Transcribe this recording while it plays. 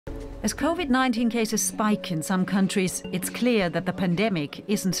As COVID-19 cases spike in some countries, it's clear that the pandemic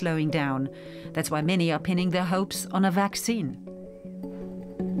isn't slowing down. That's why many are pinning their hopes on a vaccine.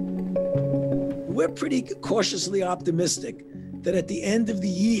 We're pretty cautiously optimistic that at the end of the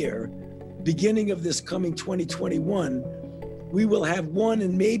year, beginning of this coming 2021, we will have one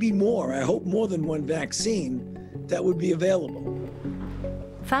and maybe more, I hope more than one vaccine that would be available.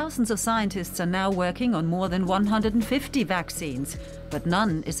 Thousands of scientists are now working on more than 150 vaccines, but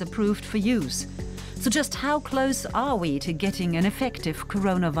none is approved for use. So just how close are we to getting an effective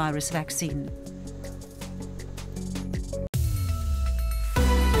coronavirus vaccine?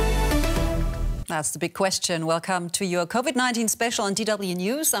 That's the big question. Welcome to your COVID-19 special on DW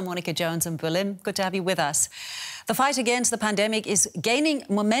News. I'm Monica Jones in Berlin. Good to have you with us. The fight against the pandemic is gaining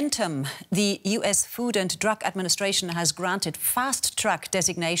momentum. The US Food and Drug Administration has granted fast-track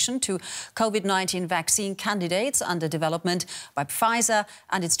designation to COVID-19 vaccine candidates under development by Pfizer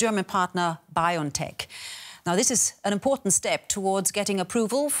and its German partner BioNTECH. Now, this is an important step towards getting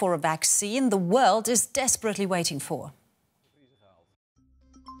approval for a vaccine the world is desperately waiting for.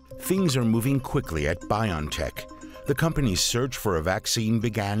 Things are moving quickly at BioNTECH. The company's search for a vaccine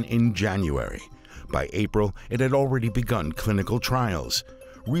began in January. By April, it had already begun clinical trials,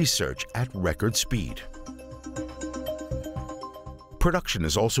 research at record speed. Production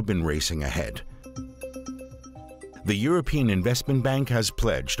has also been racing ahead. The European Investment Bank has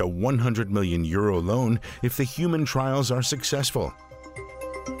pledged a €100 million loan if the human trials are successful.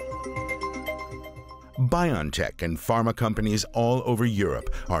 BioNTech and pharma companies all over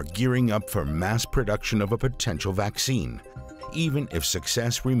Europe are gearing up for mass production of a potential vaccine, even if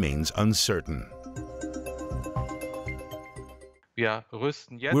success remains uncertain.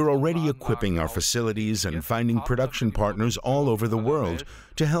 We're already equipping our facilities and finding production partners all over the world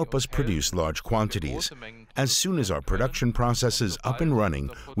to help us produce large quantities. As soon as our production process is up and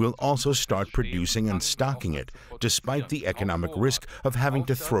running, we'll also start producing and stocking it, despite the economic risk of having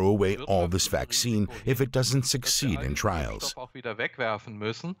to throw away all this vaccine if it doesn't succeed in trials.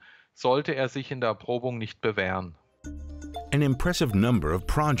 An impressive number of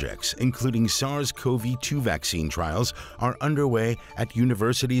projects, including SARS-CoV-2 vaccine trials, are underway at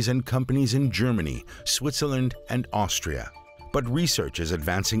universities and companies in Germany, Switzerland, and Austria. But research is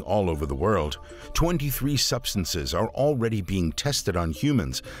advancing all over the world. 23 substances are already being tested on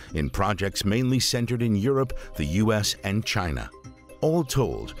humans in projects mainly centered in Europe, the US, and China. All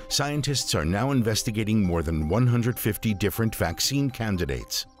told, scientists are now investigating more than 150 different vaccine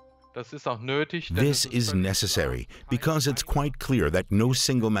candidates. This is necessary because it's quite clear that no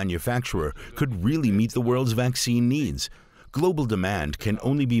single manufacturer could really meet the world's vaccine needs. Global demand can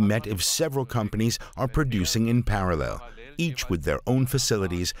only be met if several companies are producing in parallel, each with their own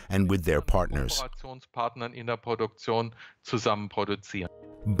facilities and with their partners.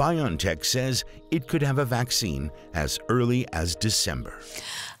 BioNTech says it could have a vaccine as early as December.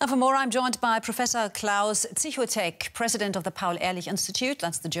 And for more, I'm joined by Professor Klaus Zichotek, president of the Paul-Ehrlich Institute.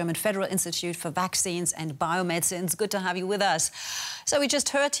 That's the German Federal Institute for Vaccines and Biomedicines. Good to have you with us. So we just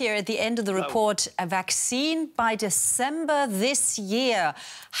heard here at the end of the report, a vaccine by December this year.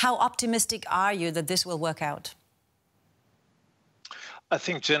 How optimistic are you that this will work out? I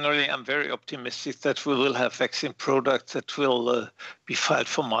think generally I'm very optimistic that we will have vaccine products that will be filed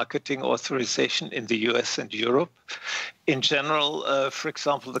for marketing authorization in the US and Europe. In general, for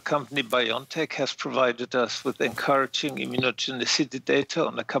example, the company BioNTech has provided us with encouraging immunogenicity data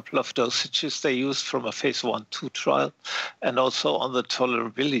on a couple of dosages they used from a phase 1/2 trial, and also on the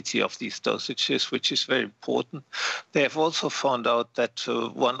tolerability of these dosages, which is very important. They have also found out that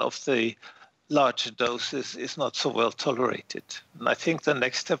one of the larger doses is not so well tolerated. And I think the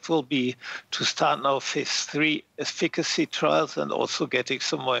next step will be to start now phase 3 efficacy trials and also getting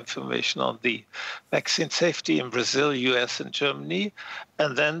some more information on the vaccine safety in Brazil, US, and Germany.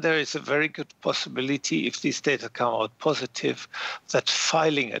 And then there is a very good possibility, if these data come out positive, that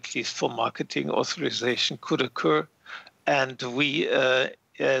filing, at least for marketing authorization, could occur. And we,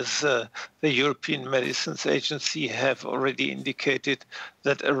 as the European Medicines Agency, have already indicated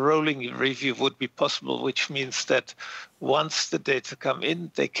that a rolling review would be possible, which means that once the data come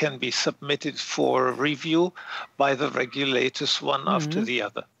in, they can be submitted for review by the regulators one after the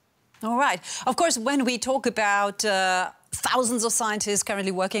other. All right. Of course, when we talk about thousands of scientists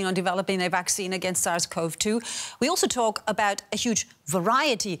currently working on developing a vaccine against SARS-CoV-2, we also talk about a huge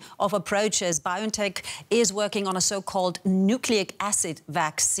variety of approaches. BioNTech is working on a so-called nucleic acid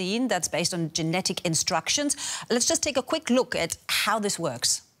vaccine that's based on genetic instructions. Let's just take a quick look at how this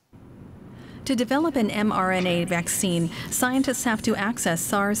works. To develop an mRNA vaccine, scientists have to access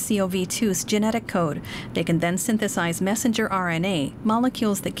SARS-CoV-2's genetic code. They can then synthesize messenger RNA,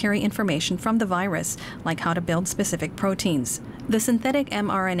 molecules that carry information from the virus, like how to build specific proteins. The synthetic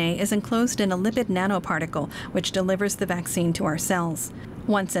mRNA is enclosed in a lipid nanoparticle, which delivers the vaccine to our cells.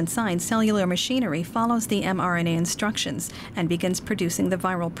 Once inside, cellular machinery follows the mRNA instructions and begins producing the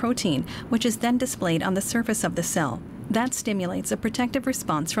viral protein, which is then displayed on the surface of the cell. That stimulates a protective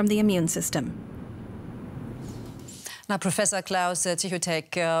response from the immune system. Now, Professor Klaus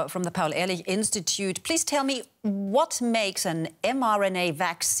Zichotek from the Paul-Ehrlich Institute, please tell me what makes an mRNA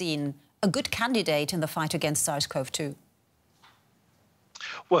vaccine a good candidate in the fight against SARS-CoV-2?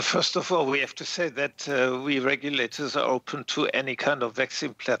 Well, first of all, we have to say that we regulators are open to any kind of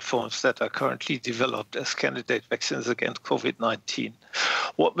vaccine platforms that are currently developed as candidate vaccines against COVID-19.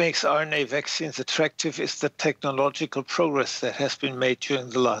 What makes RNA vaccines attractive is the technological progress that has been made during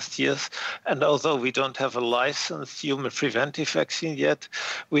the last years. And although we don't have a licensed human preventive vaccine yet,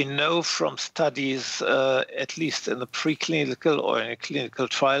 we know from studies, at least in the preclinical or in a clinical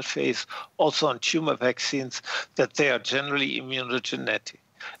trial phase, also on tumor vaccines, that they are generally immunogenic.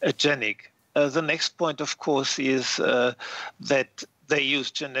 The next point, of course, is that they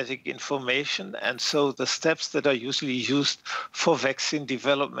use genetic information, and so the steps that are usually used for vaccine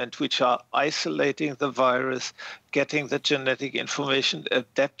development, which are isolating the virus, getting the genetic information,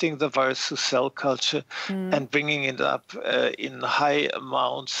 adapting the virus to cell culture, and bringing it up in high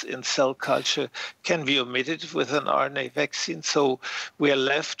amounts in cell culture, can be omitted with an RNA vaccine. So we are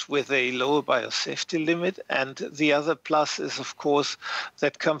left with a lower biosafety limit. And the other plus is, of course,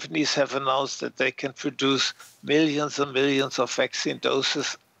 that companies have announced that they can produce millions and millions of vaccine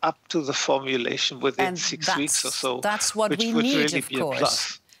doses up to the formulation within 6 weeks or so. That's what we need, of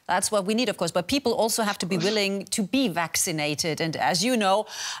course. That's what we need, of course. But people also have to be willing to be vaccinated. And as you know,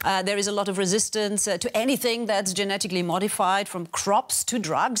 there is a lot of resistance to anything that's genetically modified, from crops to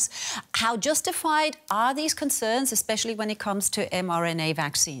drugs. How justified are these concerns, especially when it comes to mRNA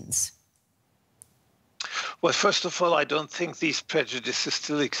vaccines? Well, first of all, I don't think these prejudices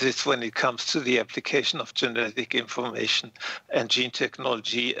still exist when it comes to the application of genetic information and gene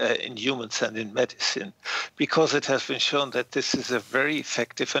technology in humans and in medicine, because it has been shown that this is a very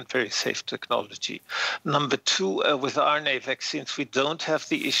effective and very safe technology. Number two, with RNA vaccines, we don't have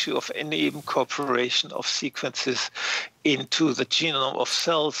the issue of any incorporation of sequences into the genome of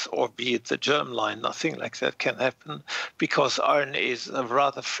cells, or be it the germline. Nothing like that can happen, because RNA is a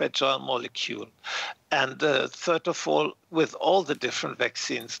rather fragile molecule. And third of all, with all the different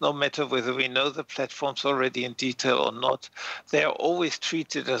vaccines, no matter whether we know the platforms already in detail or not, they are always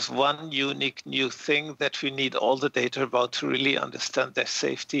treated as one unique new thing that we need all the data about to really understand their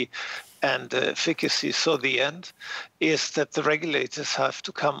safety and efficacy. So the end is that the regulators have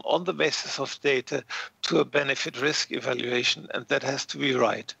to come on the basis of data to a benefit-risk evaluation, and that has to be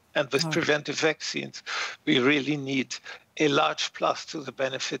right. And with preventive vaccines, we really need a large plus to the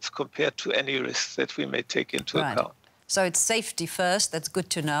benefits compared to any risks that we may take into account. So it's safety first. That's good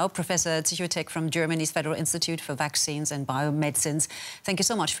to know. Professor Zichotek from Germany's Federal Institute for Vaccines and Biomedicines, thank you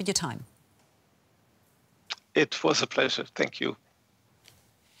so much for your time. It was a pleasure. Thank you.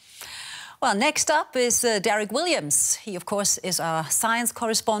 Well, next up is Derek Williams. He, of course, is our science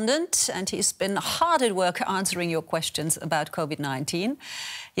correspondent, and he's been hard at work answering your questions about COVID-19.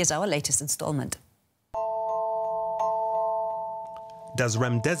 Here's our latest installment. Does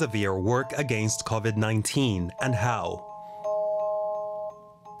remdesivir work against COVID-19, and how?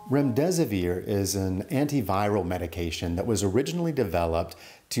 Remdesivir is an antiviral medication that was originally developed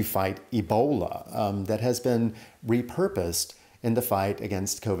to fight Ebola, that has been repurposed in the fight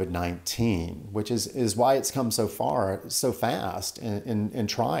against COVID-19, which is why it's come so far, so fast in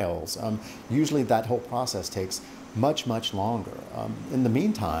trials. Usually that whole process takes much, much longer. In the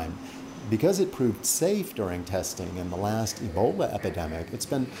meantime, because it proved safe during testing in the last Ebola epidemic, it's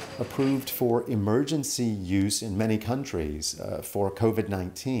been approved for emergency use in many countries for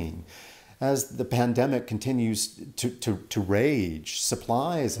COVID-19. As the pandemic continues to rage,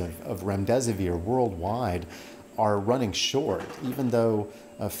 supplies of remdesivir worldwide are running short, even though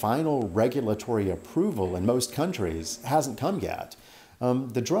a final regulatory approval in most countries hasn't come yet.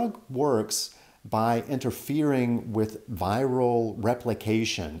 The drug works by interfering with viral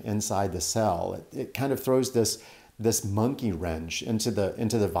replication inside the cell. It kind of throws this monkey wrench into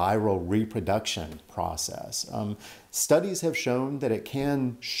the viral reproduction process. Studies have shown that it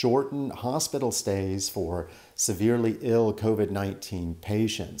can shorten hospital stays for severely ill COVID-19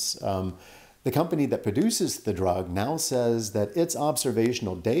 patients. The company that produces the drug now says that its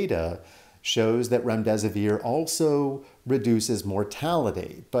observational data shows that remdesivir also reduces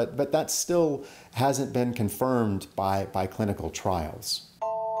mortality, but that still hasn't been confirmed by clinical trials.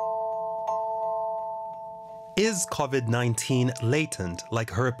 Is COVID-19 latent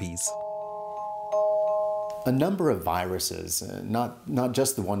like herpes? A number of viruses, not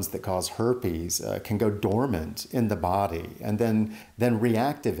just the ones that cause herpes, can go dormant in the body and then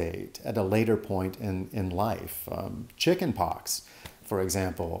reactivate at a later point in life. Chickenpox, for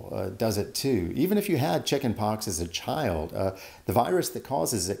example, does it too. Even if you had chickenpox as a child, the virus that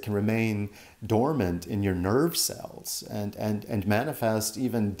causes it can remain dormant in your nerve cells and manifest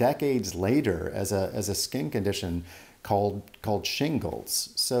even decades later as a skin condition called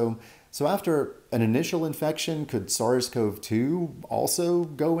shingles. So after an initial infection, could SARS-CoV-2 also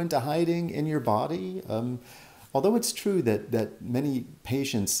go into hiding in your body? Although it's true that many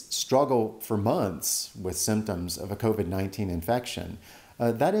patients struggle for months with symptoms of a COVID-19 infection,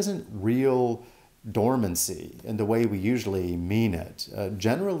 that isn't real dormancy in the way we usually mean it.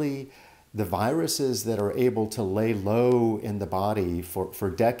 Generally, the viruses that are able to lay low in the body for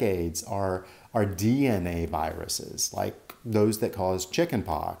decades are DNA viruses, like those that cause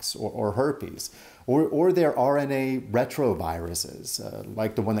chickenpox or herpes, or they're RNA retroviruses,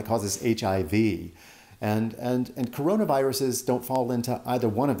 like the one that causes HIV. And coronaviruses don't fall into either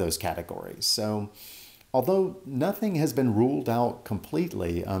one of those categories. So although nothing has been ruled out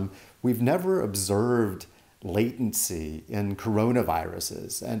completely, we've never observed latency in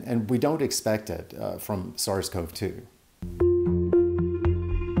coronaviruses, and we don't expect it from SARS-CoV-2.